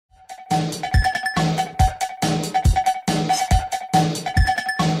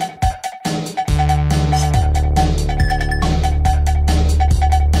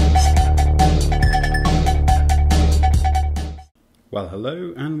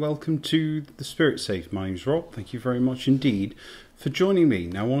Hello and welcome to the Spirit Safe. My name's Rob. Thank you very much indeed for joining me.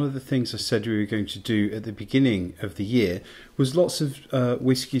 Now, one of the things I said we were going to do at the beginning of the year was lots of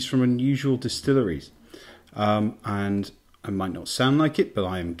whiskies from unusual distilleries. And I might not sound like it, but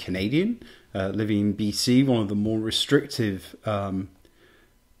I am Canadian, living in BC, one of the more restrictive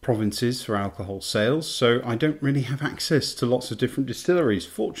provinces for alcohol sales, so I don't really have access to lots of different distilleries.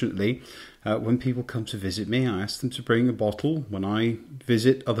 Fortunately, when people come to visit me, I ask them to bring a bottle. When I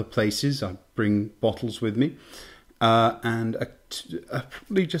visit other places, I bring bottles with me. And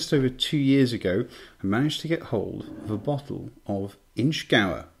probably just over 2 years ago, I managed to get hold of a bottle of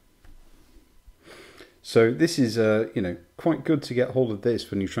Inchgower. So this is, quite good to get hold of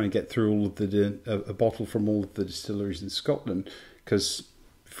this when you're trying to get through all of a bottle from all of the distilleries in Scotland, because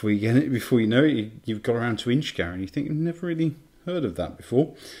before you know it, you've got around to Inchgower and you think you've never really heard of that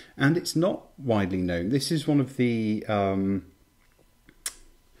before, and it's not widely known. This is one of the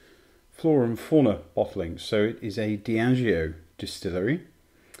Flora Fauna bottlings, so it is a Diageo distillery.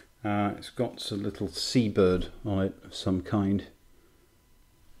 It's got a little seabird on it of some kind.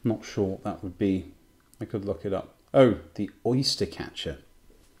 Not sure what that would be. I could look it up. Oh, the oyster catcher.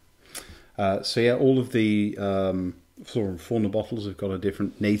 So yeah, all of the Flora and Fauna bottles have got a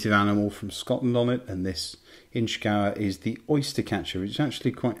different native animal from Scotland on it, and this Inchgower is the oyster catcher, which is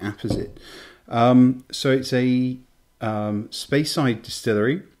actually quite apposite. So it's a Speyside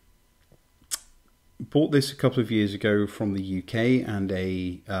distillery. Bought this a couple of years ago from the UK, and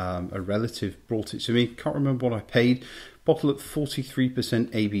a relative brought it to me. Can't remember what I paid. Bottle at 43%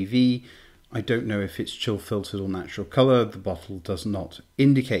 ABV. I don't know if it's chill filtered or natural colour. The bottle does not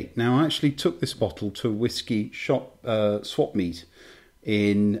indicate. Now, I actually took this bottle to a whiskey shop swap meet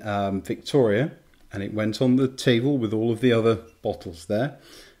in Victoria, and it went on the table with all of the other bottles there.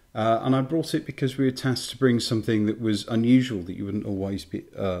 And I brought it because we were tasked to bring something that was unusual, that you wouldn't always be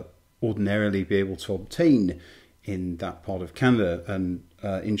ordinarily be able to obtain in that part of Canada, and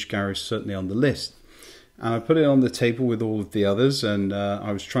Inchgower is certainly on the list. And I put it on the table with all of the others, and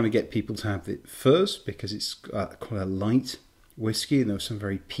I was trying to get people to have it first because it's quite a light whiskey, and there were some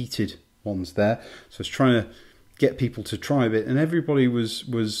very peated ones there. So I was trying to get people to try a bit, and everybody was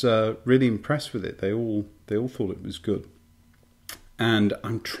really impressed with it. They all thought it was good. And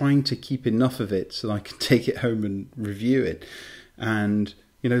I'm trying to keep enough of it so that I can take it home and review it. And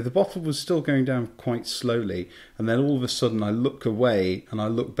the bottle was still going down quite slowly, and then all of a sudden I look away and I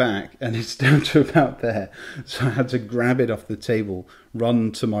look back and it's down to about there. So I had to grab it off the table,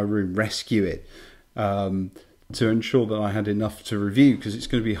 run to my room, rescue it, to ensure that I had enough to review, because it's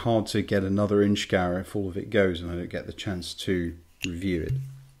going to be hard to get another Inchgower if all of it goes and I don't get the chance to review it.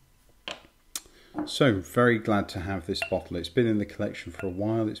 So very glad to have this bottle. It's been in the collection for a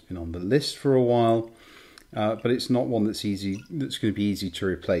while, it's been on the list for a while. But it's not one that's going to be easy to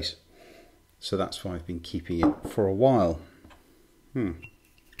replace. So that's why I've been keeping it for a while. And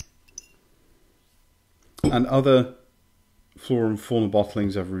other Flora and Fauna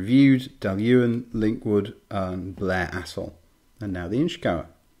bottlings I've reviewed: Dalhuan, Linkwood, and Blair Atoll. And now the Inchgower.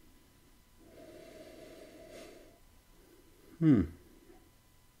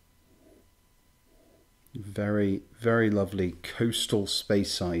 Very, very lovely coastal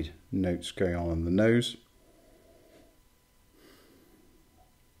Speyside notes going on in the nose.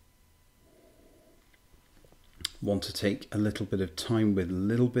 Want to take a little bit of time with a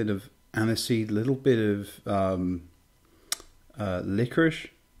little bit of aniseed, a little bit of licorice.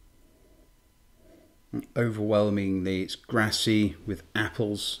 Overwhelmingly, it's grassy with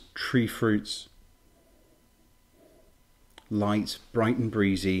apples, tree fruits, light, bright and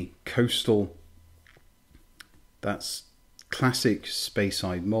breezy, coastal. That's classic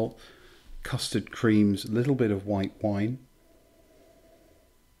Speyside malt, custard creams, a little bit of white wine.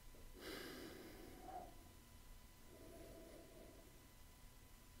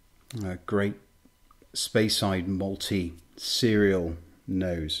 A great Speyside malty cereal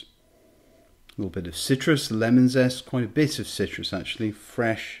nose. A little bit of citrus, lemon zest, quite a bit of citrus actually,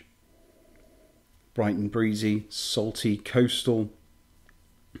 fresh, bright and breezy, salty, coastal,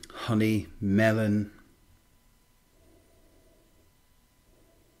 honey, melon,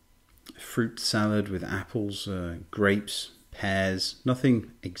 fruit salad with apples, grapes, pears.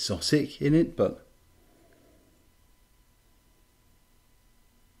 Nothing exotic in it, but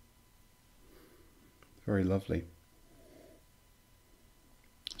very lovely.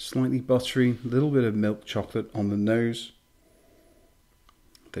 Slightly buttery, a little bit of milk chocolate on the nose.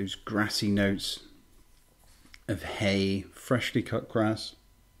 Those grassy notes of hay, freshly cut grass.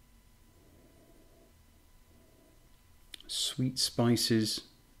 Sweet spices,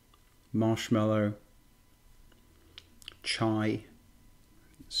 marshmallow, chai,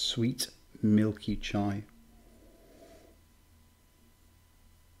 Sweet milky chai.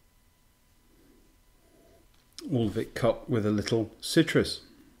 All of it cut with a little citrus.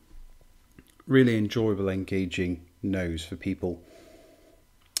 Really enjoyable, engaging nose for people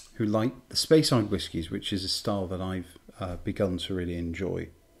who like the Speyside whiskies, which is a style that I've begun to really enjoy.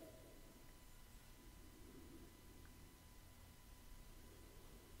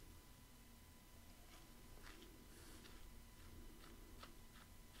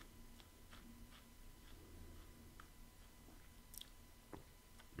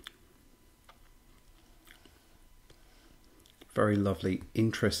 Very lovely,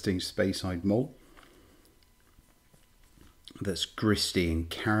 interesting Speyside malt that's gristy and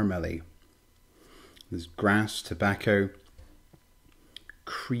caramelly. There's grass, tobacco,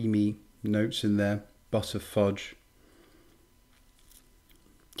 creamy notes in there, butter fudge,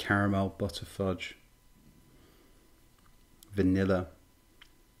 caramel, butter fudge, vanilla,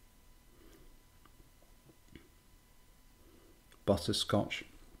 butterscotch,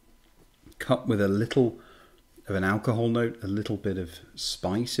 cut with a little of an alcohol note, a little bit of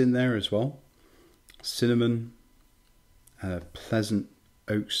spice in there as well, cinnamon, and a pleasant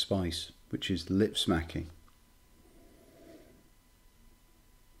oak spice, which is lip smacking.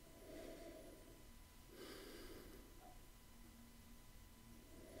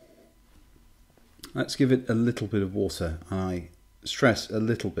 Let's give it a little bit of water. I stress a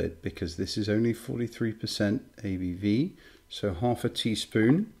little bit because this is only 43% ABV, so half a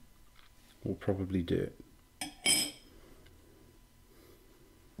teaspoon will probably do it.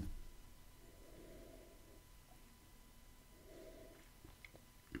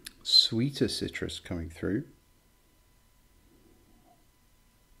 Sweeter citrus coming through.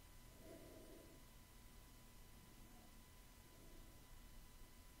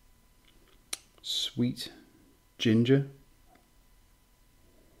 Sweet ginger.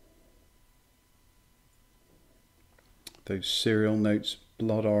 Those cereal notes,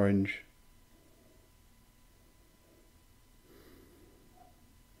 blood orange.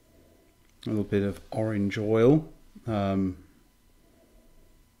 A little bit of orange oil.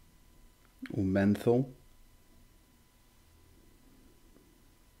 Or menthol.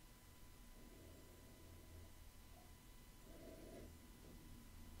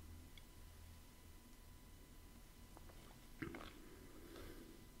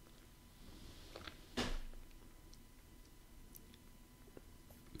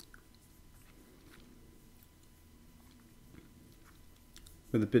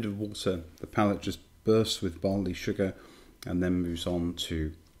 With a bit of water, the palate just bursts with barley sugar and then moves on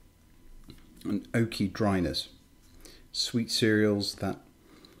to an oaky dryness. Sweet cereals, that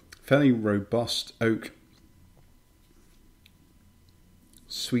fairly robust oak,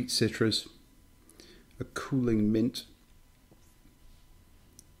 sweet citrus, a cooling mint,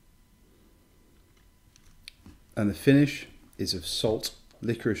 and the finish is of salt,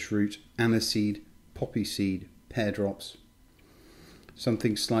 licorice root, aniseed, poppy seed, pear drops,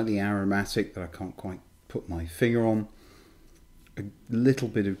 something slightly aromatic that I can't quite put my finger on, a little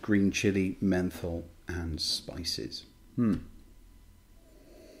bit of green chili, menthol, and spices.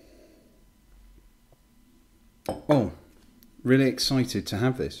 Oh, really excited to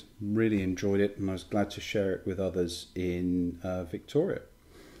have this. Really enjoyed it, and I was glad to share it with others in Victoria.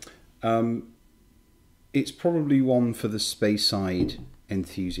 It's probably one for the Speyside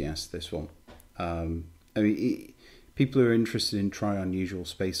enthusiast, this one. People who are interested in try unusual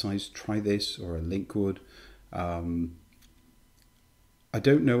Speysides, try this or a Linkwood. I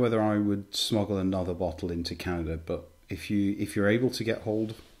don't know whether I would smuggle another bottle into Canada, but if you're able to get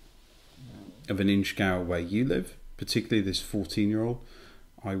hold of an Inchgower where you live, particularly this 14-year-old,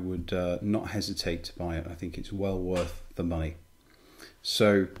 I would not hesitate to buy it. I think it's well worth the money.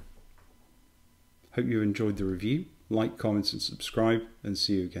 So, hope you enjoyed the review. Like, comment and subscribe, and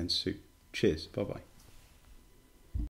see you again soon. Cheers. Bye-bye.